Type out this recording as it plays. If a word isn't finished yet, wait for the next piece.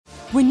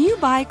When you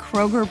buy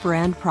Kroger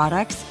brand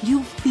products,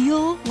 you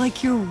feel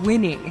like you're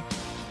winning.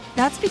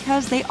 That's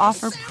because they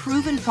offer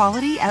proven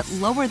quality at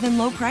lower than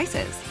low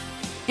prices.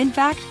 In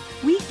fact,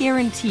 we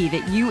guarantee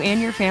that you and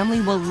your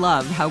family will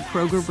love how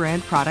Kroger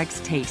brand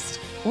products taste,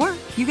 or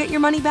you get your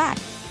money back.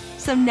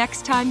 So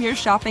next time you're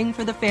shopping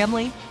for the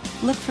family,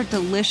 look for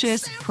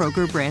delicious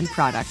Kroger brand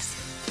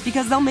products,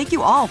 because they'll make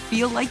you all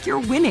feel like you're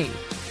winning.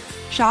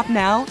 Shop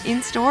now,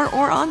 in-store,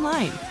 or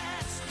online.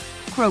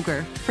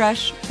 Kroger,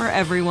 fresh for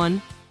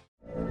everyone.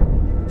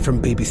 From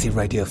BBC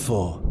Radio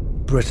 4,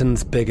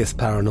 Britain's biggest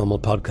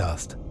paranormal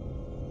podcast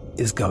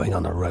is going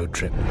on a road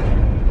trip.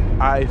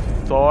 I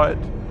thought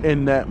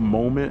in that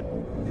moment,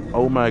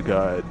 oh my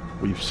God,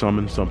 we've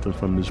summoned something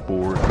from this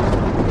board.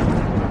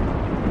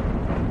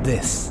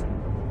 This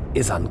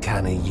is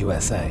Uncanny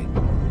USA.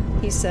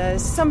 He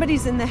says,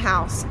 somebody's in the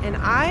house, and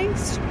I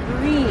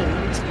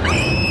screamed.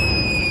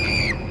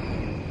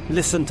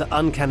 Listen to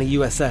Uncanny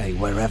USA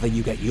wherever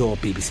you get your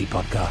BBC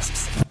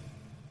podcasts,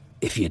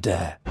 if you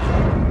dare.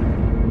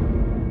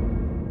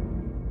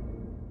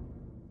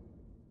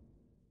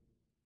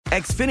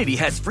 Xfinity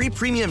has free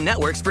premium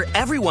networks for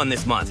everyone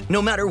this month,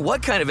 no matter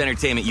what kind of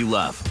entertainment you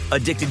love.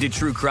 Addicted to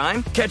true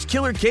crime? Catch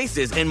killer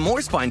cases and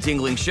more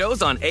spine-tingling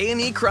shows on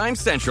A&E Crime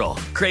Central.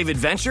 Crave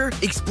adventure?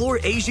 Explore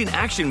Asian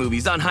action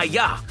movies on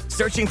Hayya.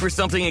 Searching for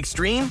something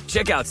extreme?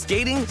 Check out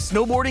skating,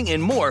 snowboarding,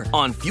 and more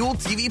on Fuel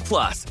TV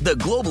Plus, the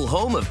global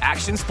home of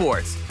action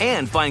sports.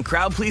 And find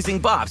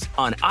crowd-pleasing bops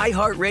on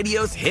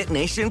iHeartRadio's Hit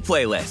Nation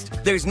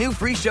playlist. There's new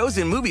free shows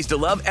and movies to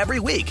love every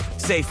week.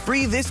 Say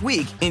free this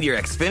week in your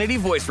Xfinity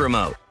voice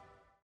remote.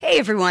 Hey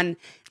everyone,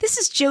 this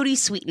is Jodie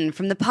Sweetin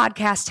from the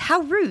podcast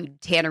How Rude,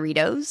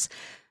 Tanneritos.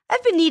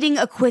 I've been needing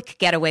a quick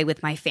getaway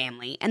with my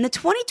family, and the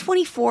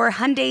 2024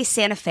 Hyundai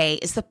Santa Fe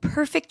is the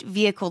perfect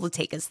vehicle to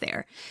take us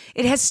there.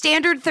 It has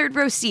standard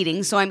third-row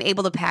seating, so I'm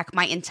able to pack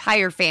my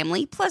entire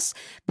family, plus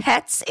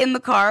pets, in the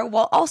car,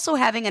 while also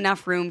having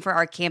enough room for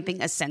our camping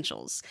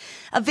essentials.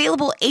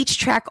 Available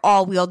H-Track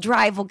all-wheel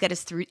drive will get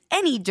us through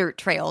any dirt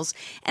trails,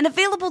 and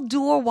available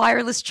dual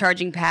wireless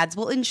charging pads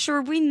will ensure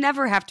we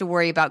never have to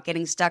worry about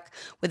getting stuck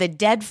with a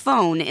dead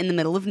phone in the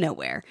middle of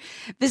nowhere.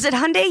 Visit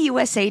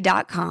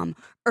HyundaiUSA.com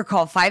or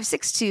call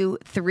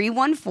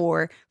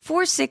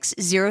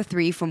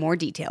 562-314-4603 for more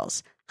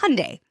details.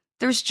 Hyundai,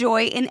 there's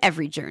joy in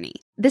every journey.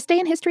 This Day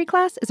in History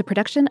class is a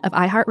production of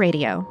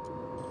iHeartRadio.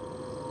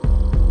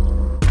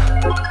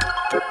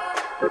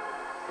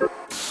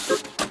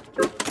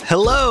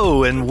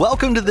 Hello, and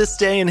welcome to This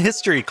Day in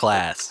History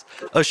class,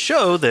 a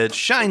show that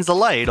shines a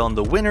light on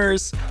the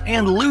winners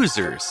and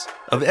losers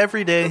of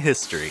everyday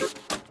history.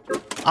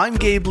 I'm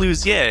Gabe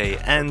Luzier,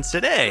 and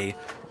today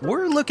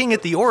we're looking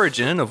at the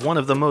origin of one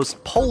of the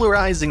most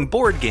polarizing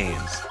board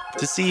games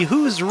to see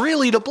who's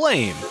really to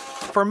blame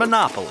for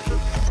Monopoly.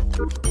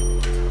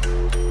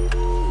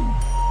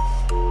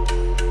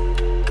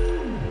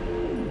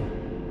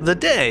 The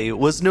day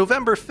was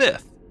November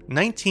 5th,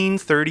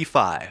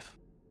 1935.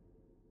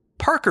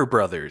 Parker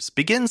Brothers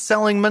begin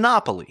selling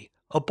Monopoly,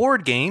 a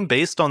board game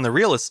based on the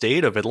real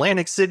estate of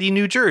Atlantic City,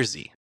 New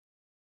Jersey.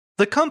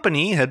 The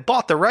company had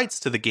bought the rights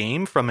to the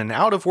game from an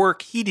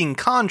out-of-work heating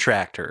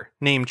contractor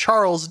named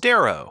Charles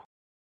Darrow.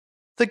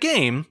 The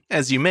game,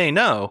 as you may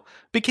know,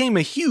 became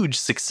a huge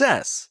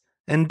success,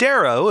 and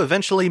Darrow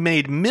eventually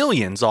made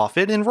millions off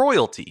it in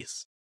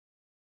royalties.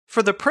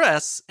 For the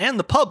press and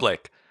the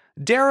public,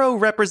 Darrow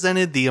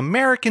represented the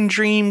American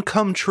dream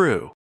come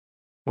true.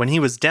 When he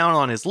was down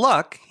on his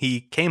luck, he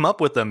came up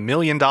with a $1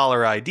 million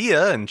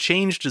idea and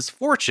changed his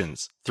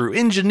fortunes through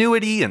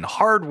ingenuity and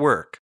hard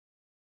work.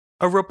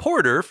 A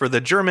reporter for the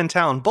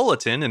Germantown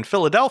Bulletin in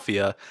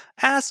Philadelphia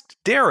asked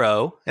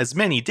Darrow, as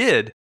many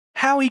did,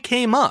 how he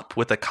came up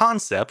with a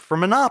concept for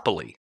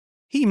Monopoly.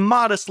 He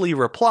modestly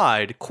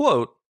replied,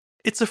 quote,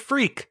 "It's a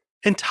freak,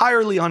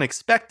 entirely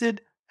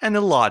unexpected and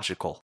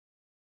illogical."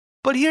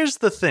 But here's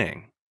the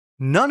thing.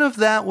 None of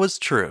that was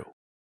true.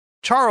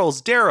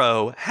 Charles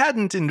Darrow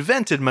hadn't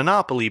invented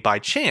Monopoly by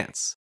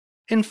chance.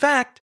 In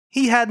fact,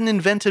 he hadn't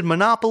invented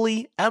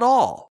Monopoly at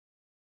all.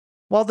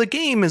 While the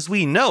game as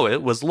we know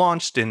it was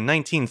launched in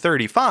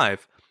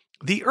 1935,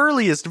 the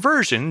earliest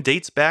version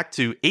dates back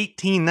to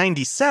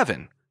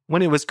 1897,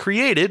 when it was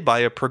created by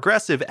a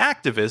progressive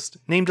activist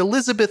named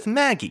Elizabeth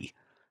Magie,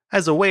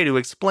 as a way to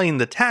explain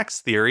the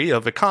tax theory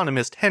of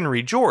economist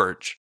Henry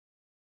George.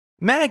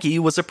 Magie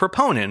was a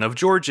proponent of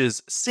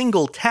George's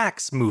single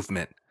tax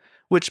movement,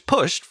 which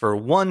pushed for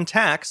one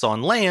tax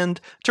on land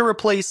to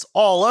replace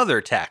all other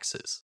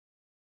taxes.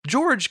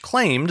 George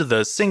claimed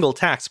the single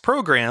tax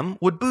program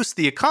would boost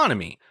the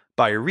economy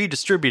by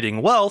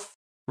redistributing wealth,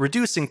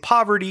 reducing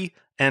poverty,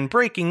 and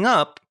breaking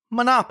up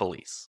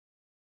monopolies.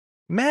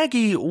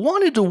 Magie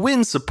wanted to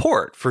win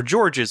support for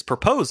George's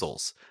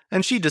proposals,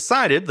 and she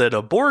decided that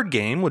a board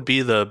game would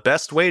be the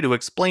best way to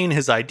explain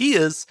his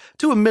ideas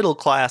to a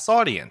middle-class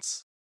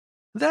audience.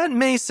 That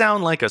may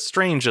sound like a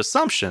strange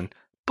assumption,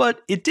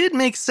 but it did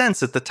make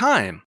sense at the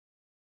time.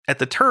 At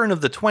the turn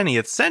of the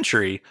 20th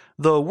century,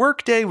 the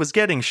workday was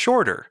getting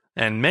shorter,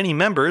 and many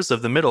members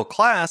of the middle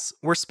class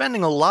were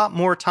spending a lot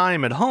more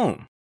time at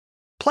home.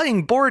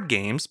 playing board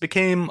games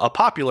became a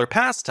popular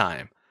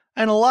pastime,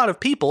 and a lot of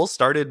people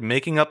started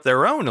making up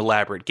their own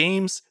elaborate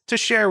games to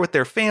share with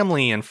their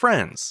family and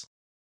friends.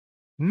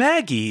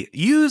 Maggie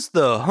used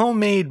the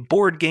homemade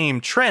board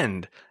game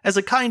trend as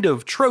a kind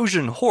of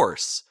Trojan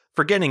horse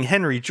for getting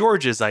Henry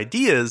George's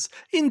ideas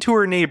into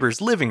her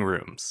neighbors' living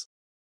rooms.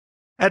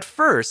 At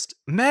first,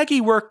 Maggie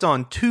worked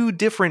on 2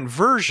 different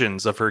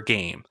versions of her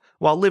game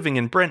while living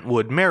in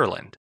Brentwood,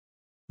 Maryland.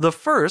 The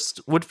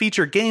first would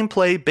feature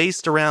gameplay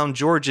based around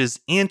George's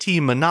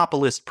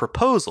anti-monopolist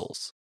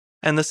proposals,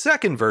 and the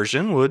second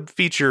version would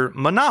feature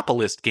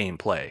monopolist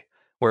gameplay,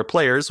 where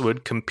players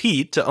would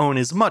compete to own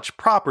as much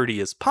property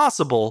as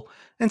possible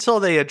until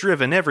they had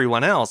driven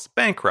everyone else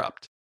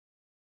bankrupt.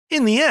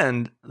 In the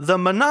end, the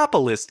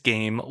monopolist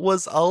game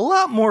was a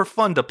lot more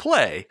fun to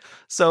play,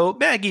 so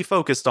Maggie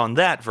focused on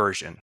that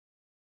version.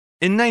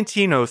 In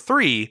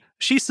 1903,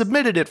 she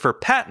submitted it for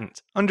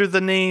patent under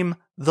the name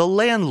The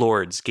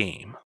Landlord's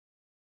Game.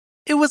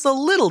 It was a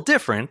little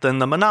different than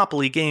the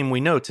Monopoly game we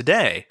know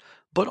today,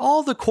 but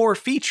all the core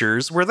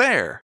features were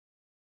there.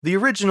 The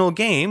original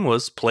game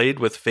was played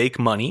with fake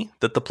money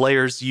that the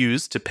players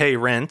used to pay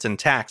rent and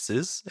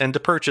taxes and to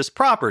purchase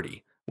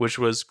property, which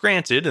was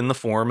granted in the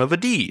form of a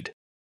deed.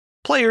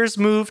 Players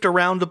moved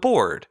around a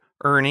board,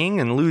 earning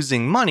and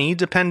losing money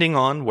depending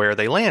on where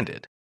they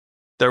landed.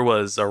 There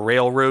was a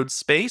railroad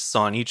space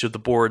on each of the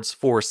board's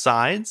 4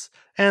 sides,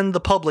 and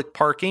the public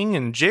parking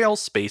and jail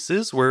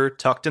spaces were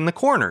tucked in the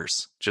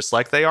corners, just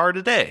like they are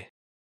today.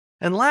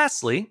 And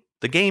lastly,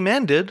 the game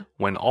ended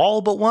when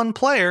all but one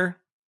player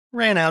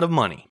ran out of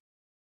money.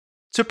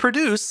 To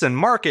produce and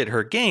market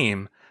her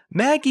game,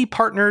 Maggie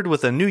partnered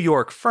with a New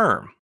York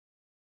firm.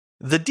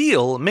 The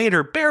deal made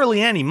her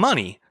barely any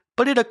money,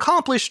 but it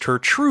accomplished her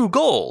true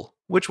goal,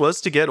 which was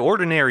to get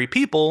ordinary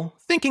people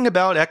thinking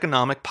about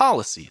economic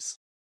policies.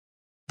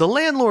 The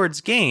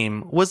Landlord's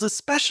Game was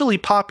especially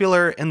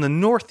popular in the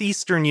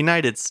northeastern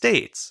United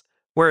States,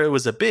 where it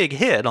was a big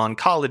hit on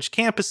college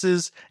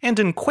campuses and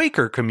in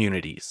Quaker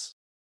communities.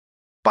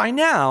 By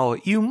now,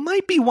 you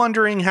might be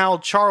wondering how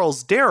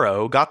Charles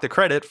Darrow got the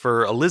credit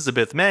for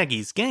Elizabeth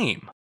Maggie's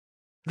game.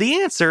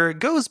 The answer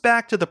goes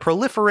back to the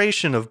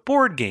proliferation of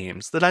board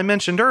games that I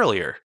mentioned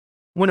earlier.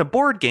 When a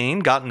board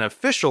game got an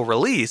official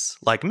release,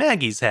 like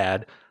Maggie's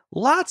had,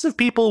 lots of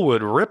people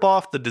would rip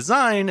off the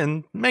design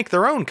and make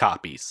their own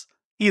copies,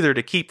 either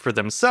to keep for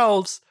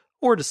themselves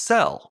or to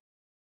sell.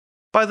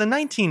 By the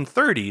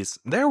 1930s,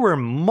 there were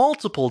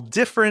multiple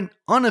different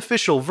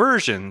unofficial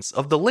versions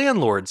of the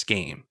Landlord's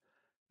Game,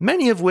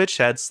 many of which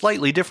had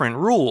slightly different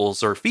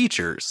rules or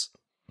features.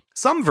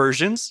 Some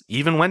versions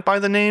even went by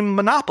the name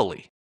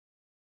Monopoly.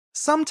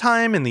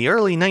 Sometime in the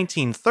early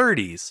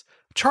 1930s,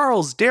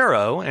 Charles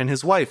Darrow and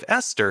his wife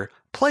Esther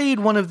played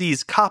one of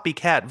these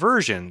copycat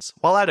versions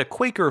while at a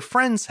Quaker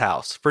friend's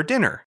house for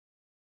dinner.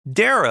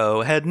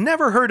 Darrow had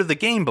never heard of the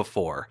game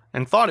before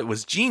and thought it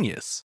was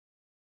genius.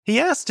 He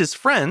asked his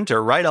friend to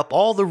write up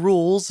all the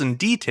rules and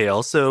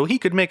details so he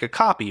could make a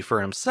copy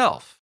for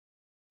himself.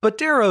 But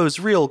Darrow's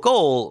real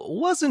goal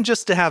wasn't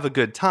just to have a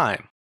good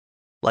time.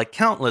 Like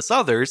countless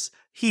others,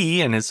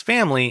 he and his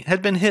family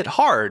had been hit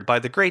hard by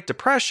the Great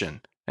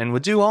Depression and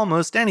would do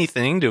almost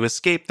anything to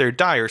escape their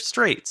dire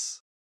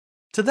straits.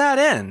 To that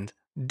end,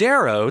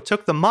 Darrow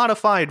took the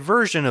modified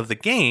version of the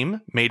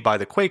game, made by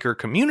the Quaker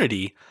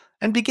community,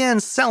 and began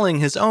selling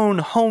his own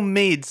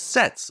homemade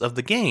sets of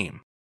the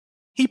game.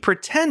 He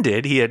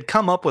pretended he had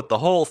come up with the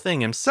whole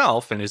thing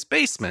himself in his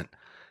basement,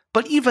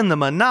 but even the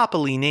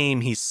Monopoly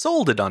name he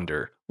sold it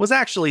under was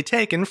actually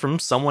taken from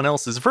someone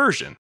else's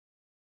version.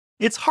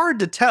 It's hard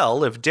to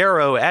tell if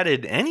Darrow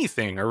added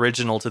anything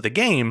original to the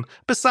game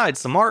besides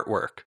some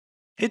artwork.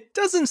 It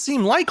doesn't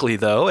seem likely,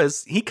 though,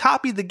 as he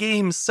copied the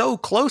game so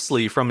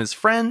closely from his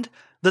friend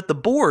that the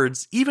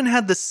boards even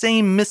had the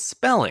same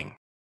misspelling.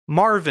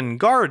 Marvin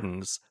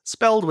Gardens,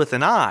 spelled with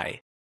an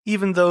I,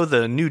 even though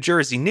the New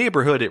Jersey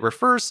neighborhood it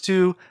refers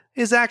to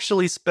is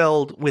actually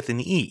spelled with an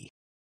E.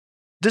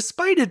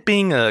 Despite it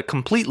being a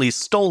completely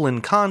stolen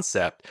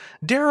concept,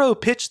 Darrow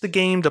pitched the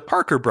game to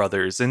Parker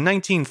Brothers in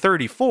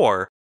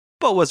 1934,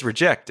 but was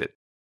rejected.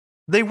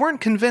 They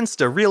weren't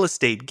convinced a real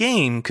estate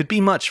game could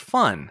be much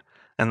fun,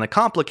 and the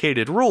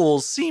complicated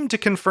rules seemed to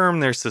confirm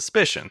their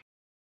suspicion.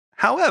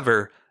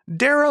 However,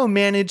 Darrow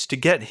managed to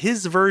get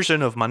his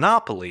version of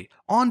Monopoly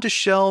onto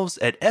shelves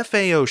at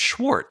FAO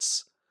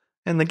Schwarz,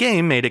 and the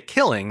game made a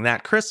killing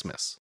that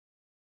Christmas.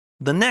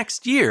 The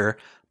next year,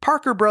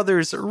 Parker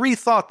Brothers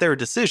rethought their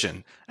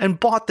decision and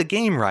bought the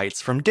game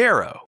rights from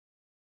Darrow.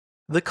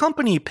 The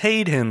company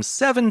paid him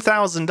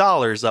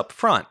 $7,000 up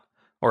front,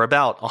 or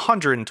about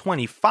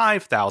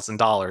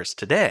 $125,000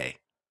 today,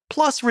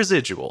 plus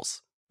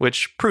residuals,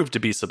 which proved to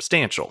be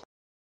substantial.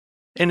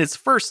 In its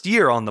first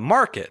year on the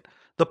market,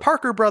 the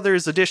Parker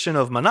Brothers edition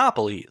of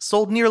Monopoly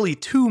sold nearly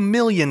 2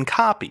 million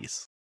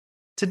copies.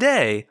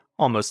 Today,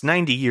 almost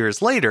 90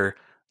 years later,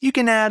 you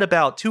can add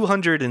about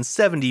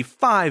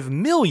 275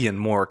 million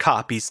more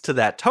copies to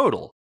that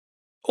total.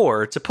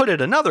 Or, to put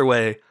it another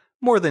way,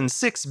 more than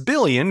 6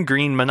 billion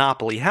green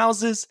Monopoly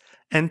houses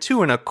and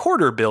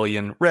 2.25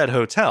 billion red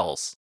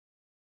hotels.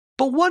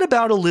 But what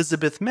about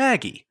Elizabeth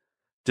Magie?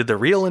 Did the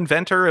real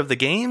inventor of the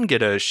game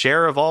get a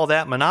share of all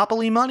that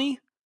Monopoly money?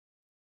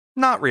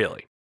 Not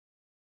really.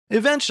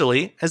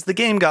 Eventually, as the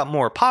game got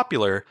more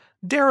popular,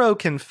 Darrow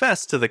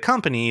confessed to the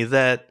company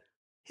that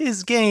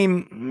his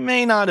game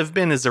may not have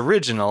been as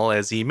original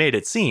as he made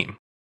it seem.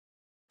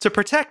 To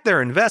protect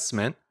their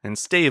investment and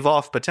stave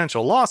off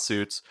potential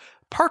lawsuits,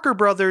 Parker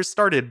Brothers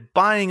started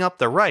buying up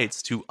the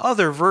rights to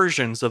other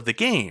versions of the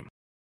game.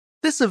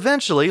 This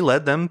eventually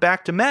led them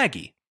back to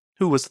Maggie,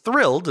 who was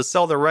thrilled to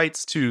sell the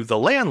rights to The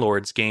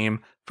Landlord's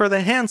game for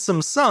the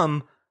handsome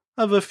sum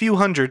of a few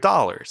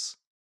 $100s,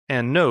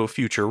 and no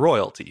future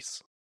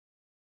royalties.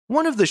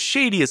 One of the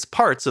shadiest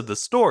parts of the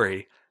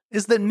story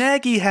is that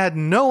Maggie had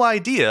no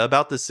idea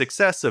about the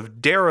success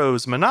of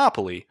Darrow's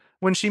Monopoly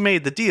when she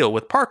made the deal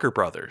with Parker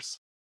Brothers.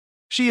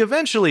 She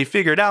eventually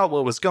figured out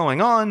what was going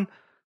on,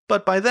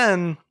 but by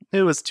then,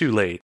 it was too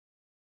late.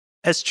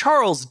 As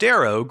Charles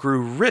Darrow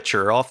grew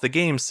richer off the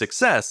game's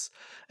success,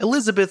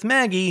 Elizabeth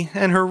Magie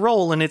and her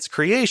role in its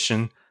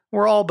creation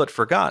were all but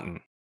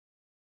forgotten.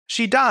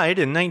 She died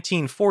in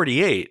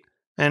 1948,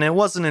 and it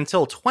wasn't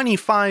until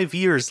 25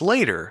 years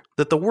later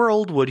that the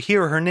world would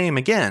hear her name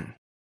again.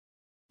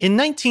 In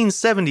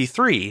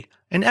 1973,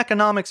 an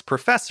economics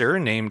professor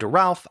named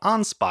Ralph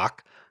Anspach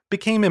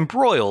became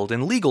embroiled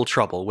in legal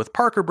trouble with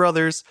Parker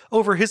Brothers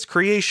over his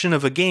creation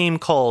of a game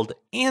called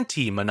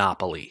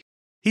Anti-Monopoly.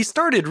 He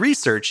started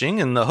researching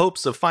in the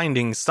hopes of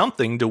finding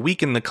something to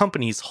weaken the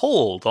company's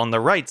hold on the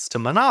rights to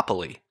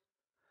Monopoly.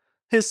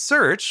 His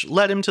search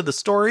led him to the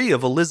story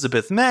of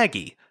Elizabeth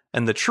Magie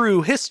and the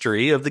true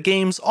history of the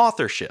game's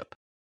authorship.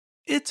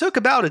 It took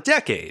about a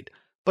decade,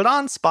 but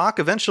Anspach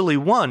eventually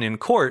won in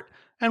court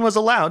and was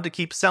allowed to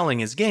keep selling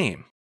his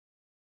game.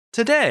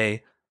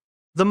 Today,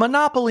 the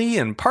Monopoly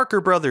and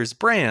Parker Brothers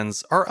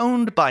brands are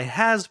owned by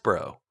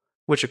Hasbro,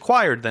 which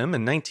acquired them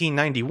in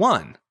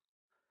 1991.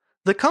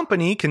 The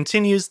company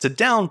continues to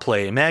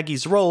downplay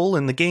Maggie's role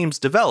in the game's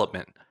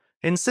development,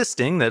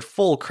 insisting that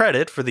full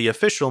credit for the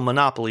official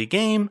Monopoly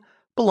game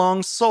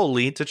belongs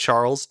solely to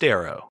Charles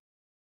Darrow.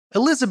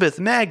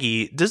 Elizabeth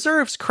Magie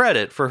deserves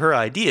credit for her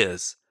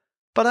ideas,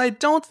 but I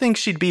don't think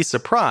she'd be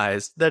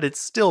surprised that it's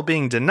still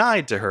being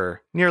denied to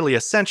her nearly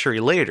a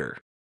century later.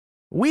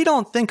 We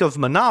don't think of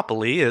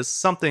Monopoly as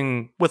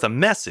something with a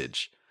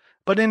message,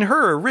 but in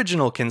her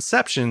original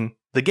conception,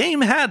 the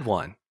game had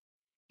one,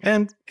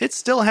 and it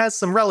still has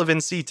some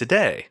relevancy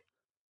today.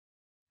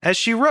 As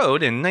she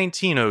wrote in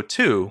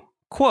 1902,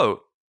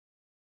 quote,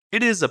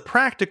 "It is a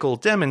practical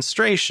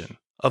demonstration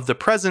of the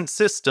present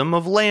system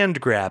of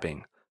land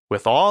grabbing,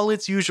 with all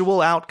its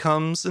usual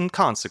outcomes and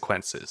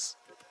consequences.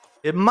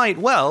 It might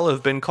well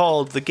have been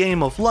called the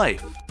game of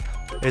life,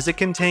 as it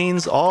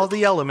contains all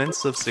the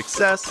elements of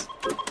success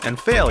and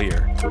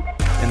failure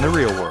in the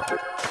real world."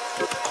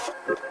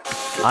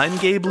 I'm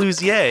Gabe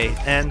Luzier,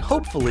 and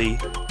hopefully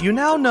you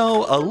now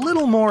know a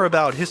little more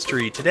about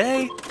history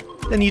today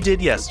than you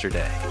did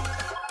yesterday.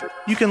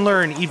 You can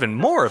learn even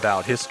more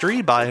about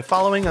history by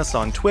following us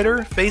on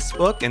Twitter,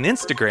 Facebook, and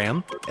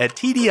Instagram at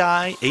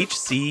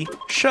TDIHC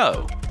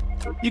Show.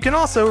 You can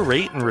also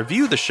rate and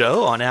review the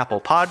show on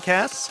Apple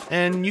Podcasts,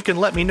 and you can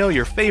let me know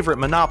your favorite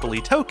Monopoly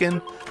token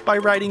by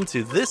writing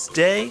to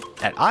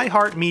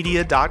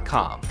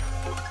thisday@iheartmedia.com.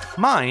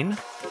 Mine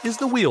is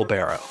the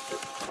wheelbarrow.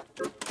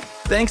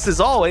 Thanks as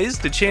always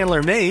to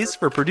Chandler Mays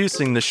for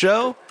producing the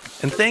show,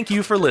 and thank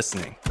you for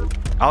listening.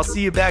 I'll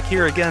see you back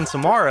here again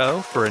tomorrow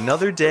for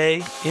another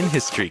day in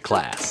history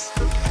class.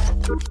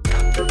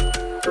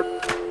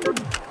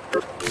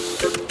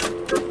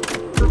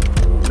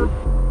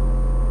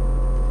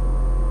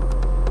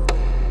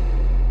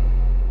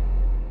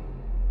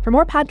 For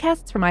more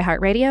podcasts from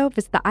iHeartRadio,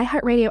 visit the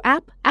iHeartRadio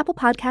app, Apple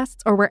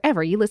Podcasts, or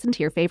wherever you listen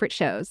to your favorite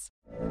shows.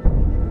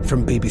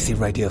 From BBC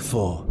Radio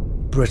 4,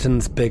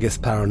 Britain's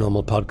biggest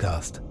paranormal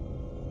podcast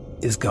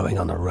is going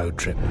on a road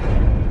trip.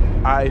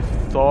 I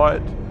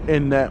thought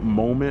in that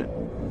moment,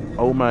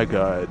 oh my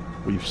God,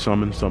 we've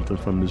summoned something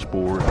from this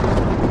board.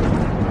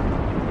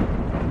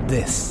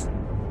 This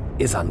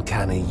is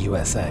Uncanny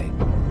USA.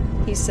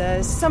 He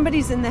says,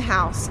 somebody's in the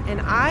house,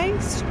 and I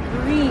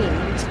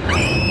screamed.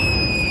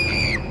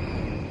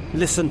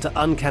 Listen to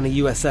Uncanny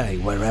USA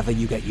wherever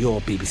you get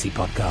your BBC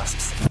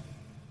podcasts,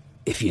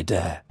 if you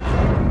dare.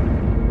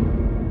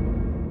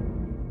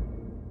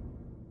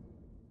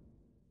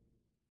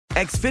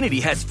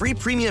 Xfinity has free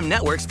premium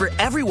networks for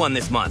everyone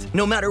this month,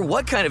 no matter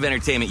what kind of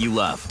entertainment you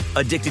love.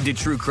 Addicted to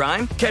true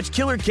crime? Catch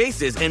killer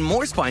cases and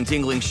more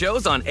spine-tingling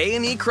shows on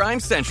A&E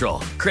Crime Central.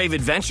 Crave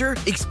adventure?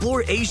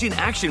 Explore Asian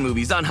action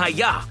movies on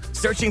Hi-YAH.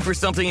 Searching for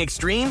something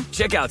extreme?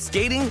 Check out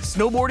skating,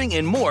 snowboarding,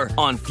 and more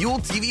on Fuel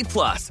TV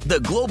Plus, the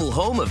global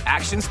home of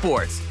action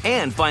sports.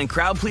 And find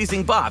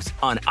crowd-pleasing bops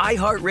on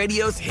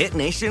iHeartRadio's Hit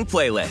Nation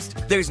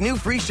playlist. There's new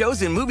free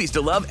shows and movies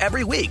to love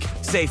every week.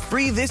 Say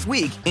free this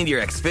week in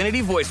your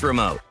Xfinity voice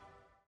remote.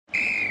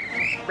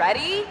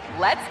 Ready?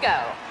 Let's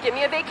go. Give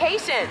me a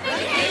vacation.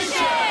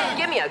 Vacation.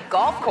 Give me a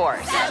golf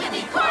course.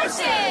 70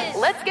 courses.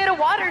 Let's get a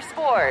water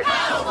sport.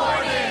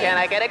 Paddleboarding. Can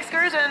I get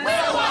excursions?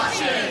 Whale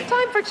watching.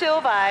 Time for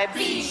chill vibes.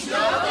 Beach yoga.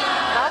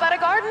 How about a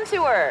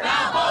tour.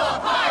 Balboa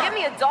Park. Give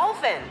me a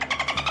dolphin.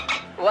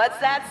 What's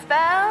that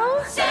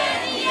spell?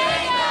 San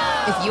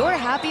Diego. If you're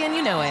happy and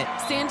you know it,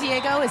 San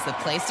Diego is the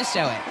place to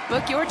show it.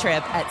 Book your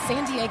trip at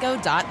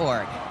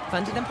sandiego.org.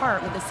 Funded in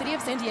part with the City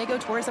of San Diego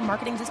Tourism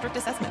Marketing District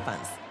Assessment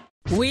Funds.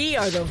 We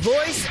are the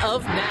voice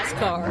of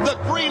NASCAR.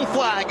 The green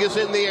flag is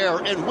in the air,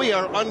 and we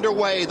are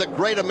underway. The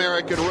Great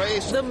American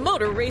Race. The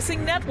Motor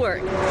Racing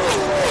Network.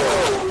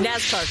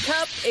 NASCAR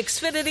Cup,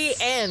 Xfinity,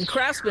 and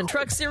Craftsman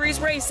Truck Series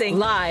Racing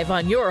live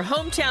on your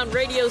hometown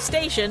radio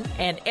station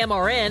and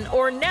MRN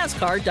or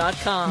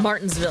NASCAR.com.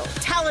 Martinsville,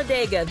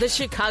 Talladega, the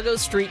Chicago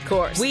Street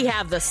Course. We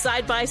have the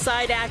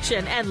side-by-side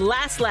action and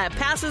last lap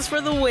passes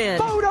for the win.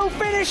 Photo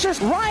finishes.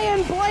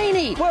 Ryan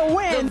Blaney will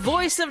win. The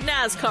voice of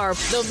NASCAR,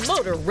 the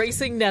Motor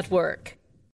Racing Network.